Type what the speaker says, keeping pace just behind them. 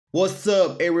What's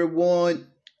up, everyone?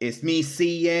 It's me,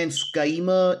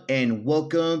 CN.TSUKAIMA, and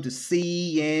welcome to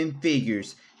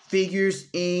CN.Figures. Figures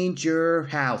in your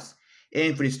house.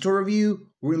 And for this tour review,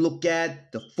 we're going to look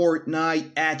at the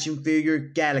Fortnite action figure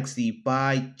Galaxy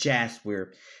by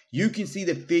Jazwares. You can see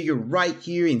the figure right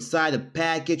here inside the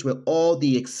package with all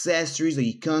the accessories that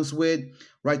he comes with.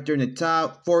 Right there in the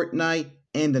top, Fortnite,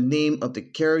 and the name of the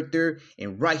character.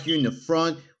 And right here in the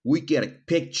front, we get a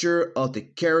picture of the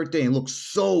character and it looks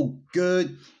so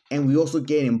good. And we also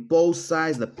get in both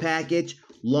sides of the package,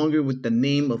 longer with the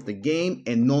name of the game,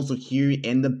 and also here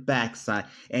in the back side.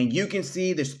 And you can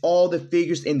see there's all the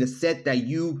figures in the set that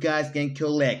you guys can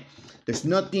collect. There's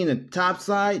nothing in the top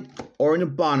side or in the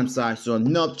bottom side. So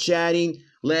enough chatting,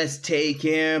 let's take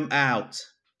him out.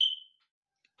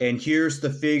 And here's the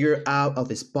figure out of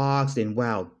his box, and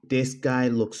wow, this guy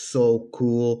looks so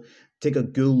cool. Take a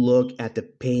good look at the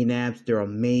paint apps. They're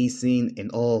amazing and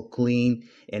all clean.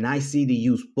 And I see they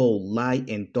use both light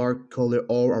and dark color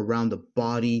all around the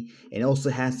body. And also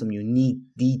has some unique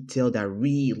detail that I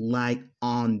really like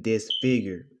on this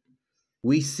figure.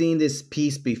 We've seen this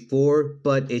piece before,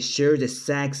 but it shares the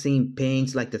exact same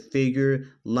paints like the figure,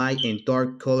 light and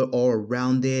dark color all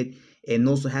around it. And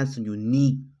also has some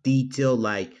unique detail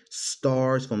like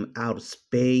stars from outer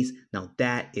space. Now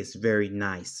that is very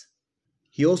nice.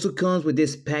 He also comes with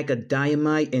this pack of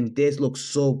dynamite, and this looks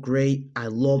so great. I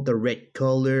love the red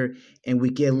color, and we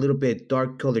get a little bit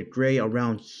dark colored gray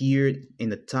around here in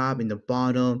the top, in the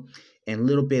bottom, and a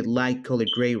little bit light colored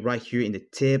gray right here in the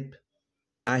tip.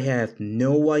 I have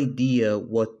no idea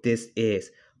what this is,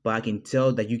 but I can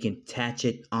tell that you can attach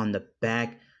it on the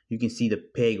back. You can see the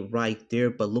peg right there,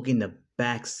 but look in the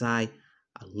back side.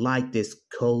 I like this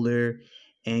color,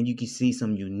 and you can see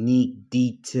some unique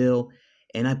detail.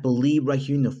 And I believe right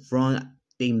here in the front,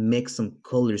 they mix some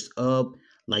colors up.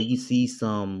 Like you see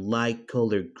some light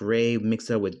colored gray mixed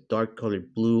up with dark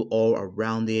colored blue all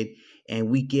around it. And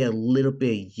we get a little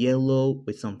bit of yellow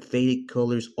with some faded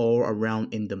colors all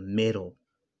around in the middle.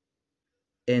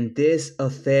 And this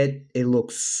effect, it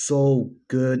looks so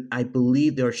good. I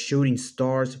believe they're shooting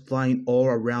stars flying all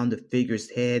around the figure's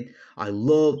head. I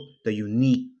love the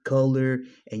unique color,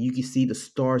 and you can see the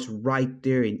stars right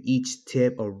there in each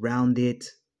tip around it.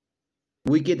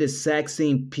 We get the exact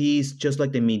same piece just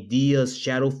like the Medea's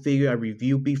shadow figure I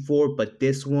reviewed before, but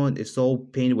this one is all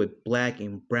painted with black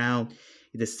and brown.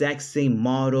 It's the exact same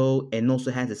model and also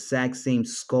has the exact same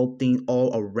sculpting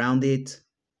all around it.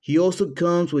 He also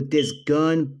comes with this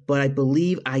gun, but I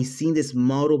believe I've seen this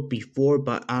model before,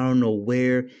 but I don't know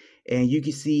where. And you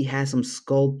can see he has some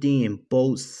sculpting in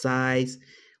both sides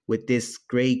with this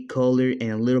gray color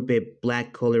and a little bit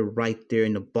black color right there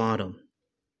in the bottom.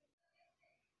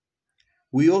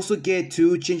 We also get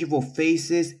two changeable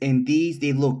faces, and these,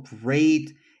 they look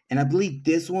great. And I believe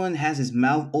this one has his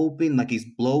mouth open like he's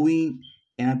blowing.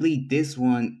 And I believe this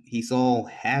one, he's all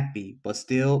happy, but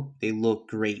still, they look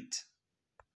great.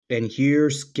 And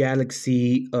here's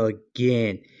Galaxy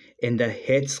again. And the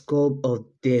head sculpt of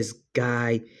this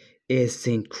guy is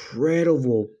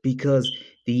incredible because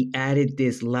they added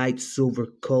this light silver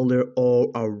color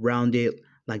all around it,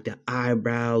 like the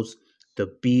eyebrows, the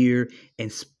beard,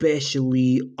 and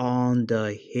especially on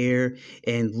the hair.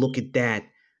 And look at that.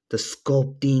 The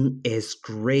sculpting is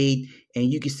great. And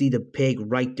you can see the peg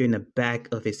right there in the back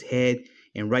of his head.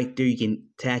 And right there you can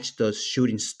attach the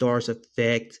shooting stars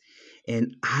effect.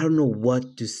 And I don't know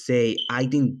what to say. I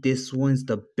think this one's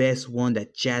the best one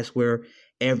that Jazwares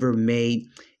ever made.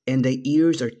 And the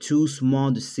ears are too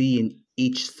small to see in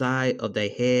each side of the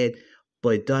head,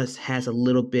 but it does has a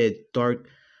little bit dark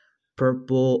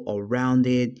purple around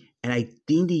it. And I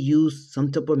think they use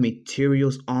some type of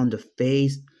materials on the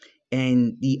face.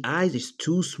 And the eyes is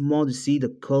too small to see the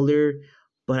color,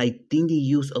 but I think they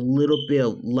use a little bit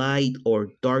of light or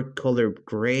dark color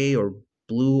gray or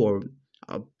blue, or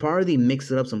probably mix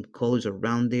it up some colors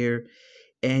around there.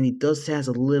 And it does has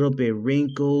a little bit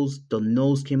wrinkles. The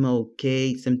nose came out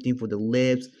okay. Same thing for the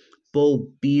lips. Both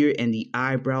beard and the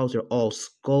eyebrows are all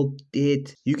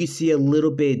sculpted. You can see a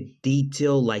little bit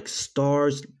detail like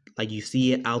stars, like you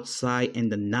see it outside in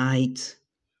the night.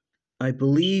 I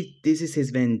believe this is his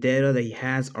vendetta that he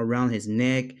has around his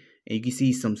neck. And you can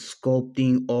see some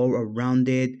sculpting all around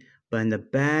it. But in the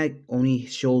back only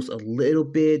shows a little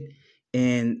bit.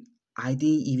 And I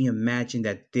didn't even imagine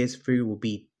that this figure will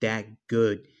be that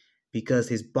good because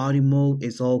his body mold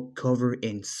is all covered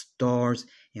in stars.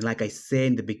 And like I said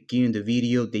in the beginning of the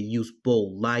video, they use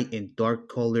both light and dark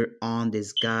color on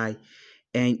this guy.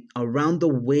 And around the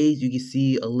waist, you can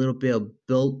see a little bit of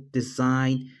belt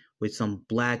design with some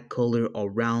black color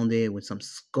around it, with some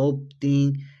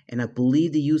sculpting, and I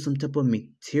believe they use some type of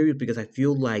material because I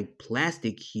feel like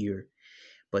plastic here,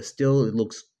 but still it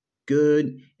looks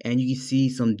good. And you can see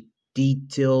some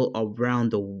detail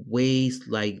around the waist,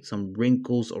 like some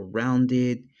wrinkles around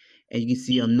it, and you can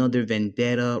see another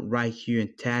vendetta right here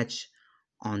attached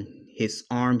on his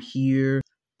arm here.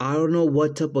 I don't know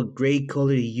what type of gray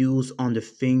color to use on the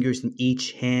fingers in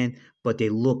each hand, but they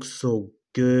look so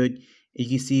good. You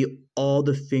can see all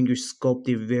the fingers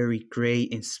sculpted very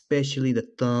great, especially the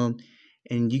thumb.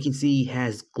 And you can see he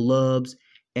has gloves,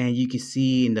 and you can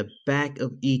see in the back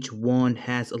of each one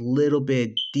has a little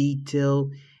bit detail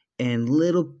and a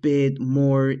little bit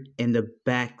more in the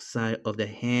back side of the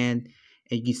hand.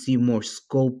 And you can see more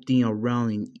sculpting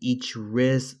around in each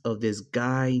wrist of this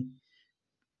guy.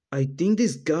 I think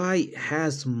this guy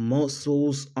has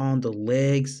muscles on the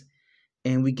legs,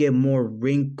 and we get more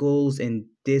wrinkles in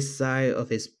this side of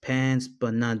his pants,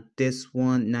 but not this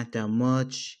one, not that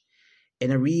much.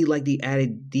 And I really like they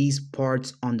added these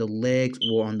parts on the legs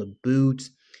or on the boots,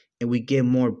 and we get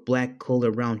more black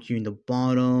color around here in the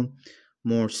bottom,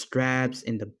 more straps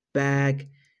in the back,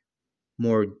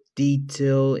 more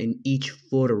detail in each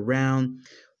foot around.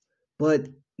 But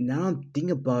now I'm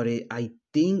thinking about it, I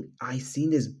think I seen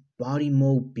this body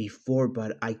mode before,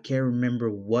 but I can't remember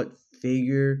what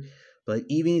figure. But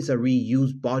even if it's a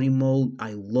reused body mode,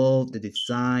 I love the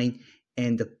design,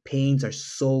 and the paints are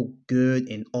so good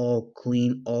and all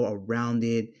clean all around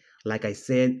it. Like I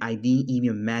said, I didn't even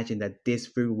imagine that this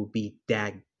figure would be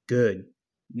that good.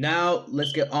 Now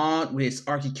let's get on with his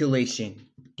articulation.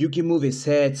 You can move his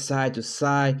head side to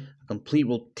side, a complete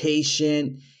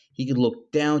rotation. He can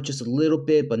look down just a little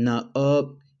bit, but not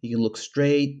up. He can look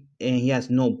straight, and he has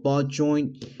no butt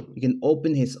joint. You can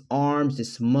open his arms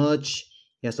this much.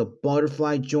 He has a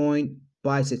butterfly joint,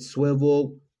 bicep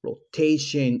swivel,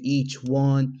 rotation each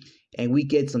one, and we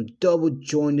get some double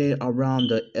jointed around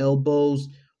the elbows.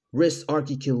 Wrist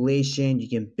articulation, you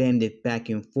can bend it back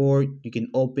and forth. You can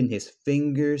open his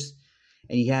fingers,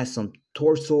 and he has some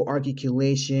torso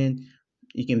articulation.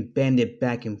 You can bend it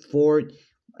back and forth,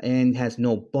 and has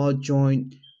no butt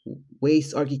joint.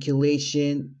 Waist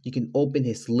articulation, you can open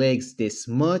his legs this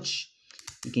much.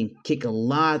 You can kick a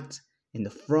lot in the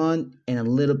front and a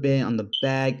little bit on the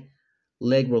back.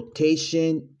 Leg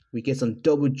rotation, we get some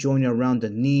double joint around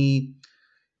the knee.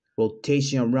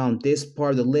 Rotation around this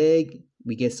part of the leg,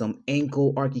 we get some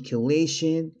ankle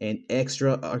articulation and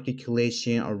extra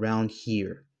articulation around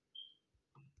here.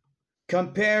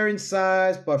 Comparing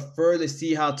size, but further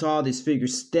see how tall this figure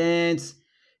stands.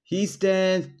 He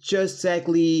stands just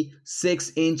exactly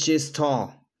 6 inches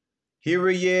tall. Here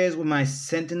he is with my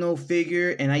Sentinel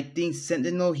figure, and I think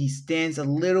Sentinel, he stands a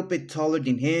little bit taller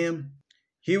than him.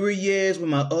 Here he is with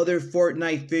my other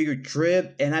Fortnite figure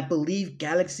Trip, and I believe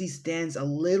Galaxy stands a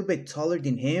little bit taller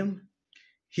than him.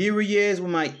 Here he is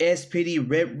with my SPD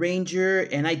Red Ranger,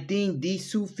 and I think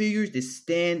these two figures, they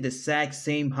stand the exact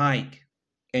same height.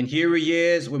 And here he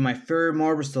is with my third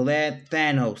Marvel Select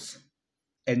Thanos.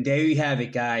 And there you have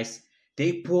it, guys.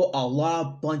 They put a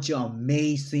bunch of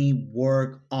amazing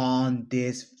work on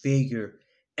this figure.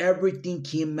 Everything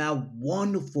came out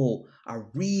wonderful. I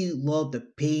really love the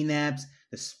paint apps,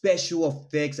 the special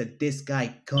effects that this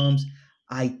guy comes.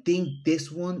 I think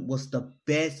this one was the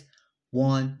best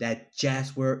one that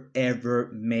Jazwares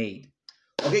ever made.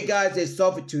 Okay guys, that's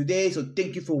all for today. So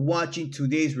thank you for watching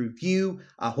today's review.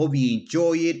 I hope you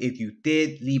enjoy it. If you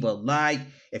did, leave a like.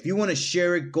 If you want to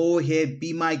share it, go ahead,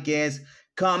 be my guest.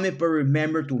 Comment, but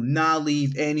remember to not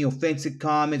leave any offensive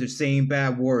comments or saying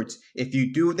bad words. If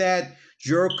you do that,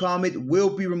 your comment will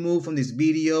be removed from this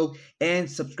video. And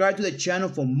subscribe to the channel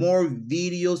for more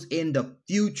videos in the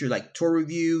future, like toy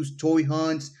reviews, toy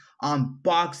hunts,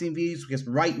 unboxing videos, because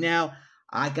right now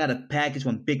I got a package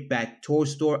from Big Bad Toy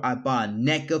Store. I bought a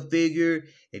NECA figure.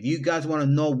 If you guys want to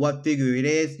know what figure it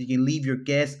is, you can leave your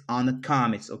guess on the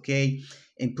comments, okay?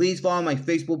 And please follow my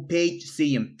Facebook page,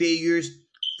 CN.Figures.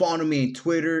 Follow me on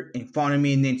Twitter and follow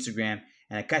me on Instagram.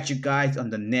 And I'll catch you guys on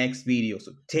the next video.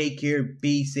 So take care,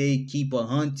 be safe, keep on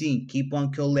hunting, keep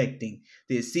on collecting.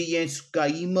 This is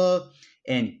CN.TSUKAIMA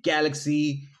and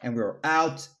Galaxy, and we're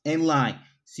out in line.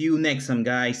 See you next time,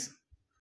 guys.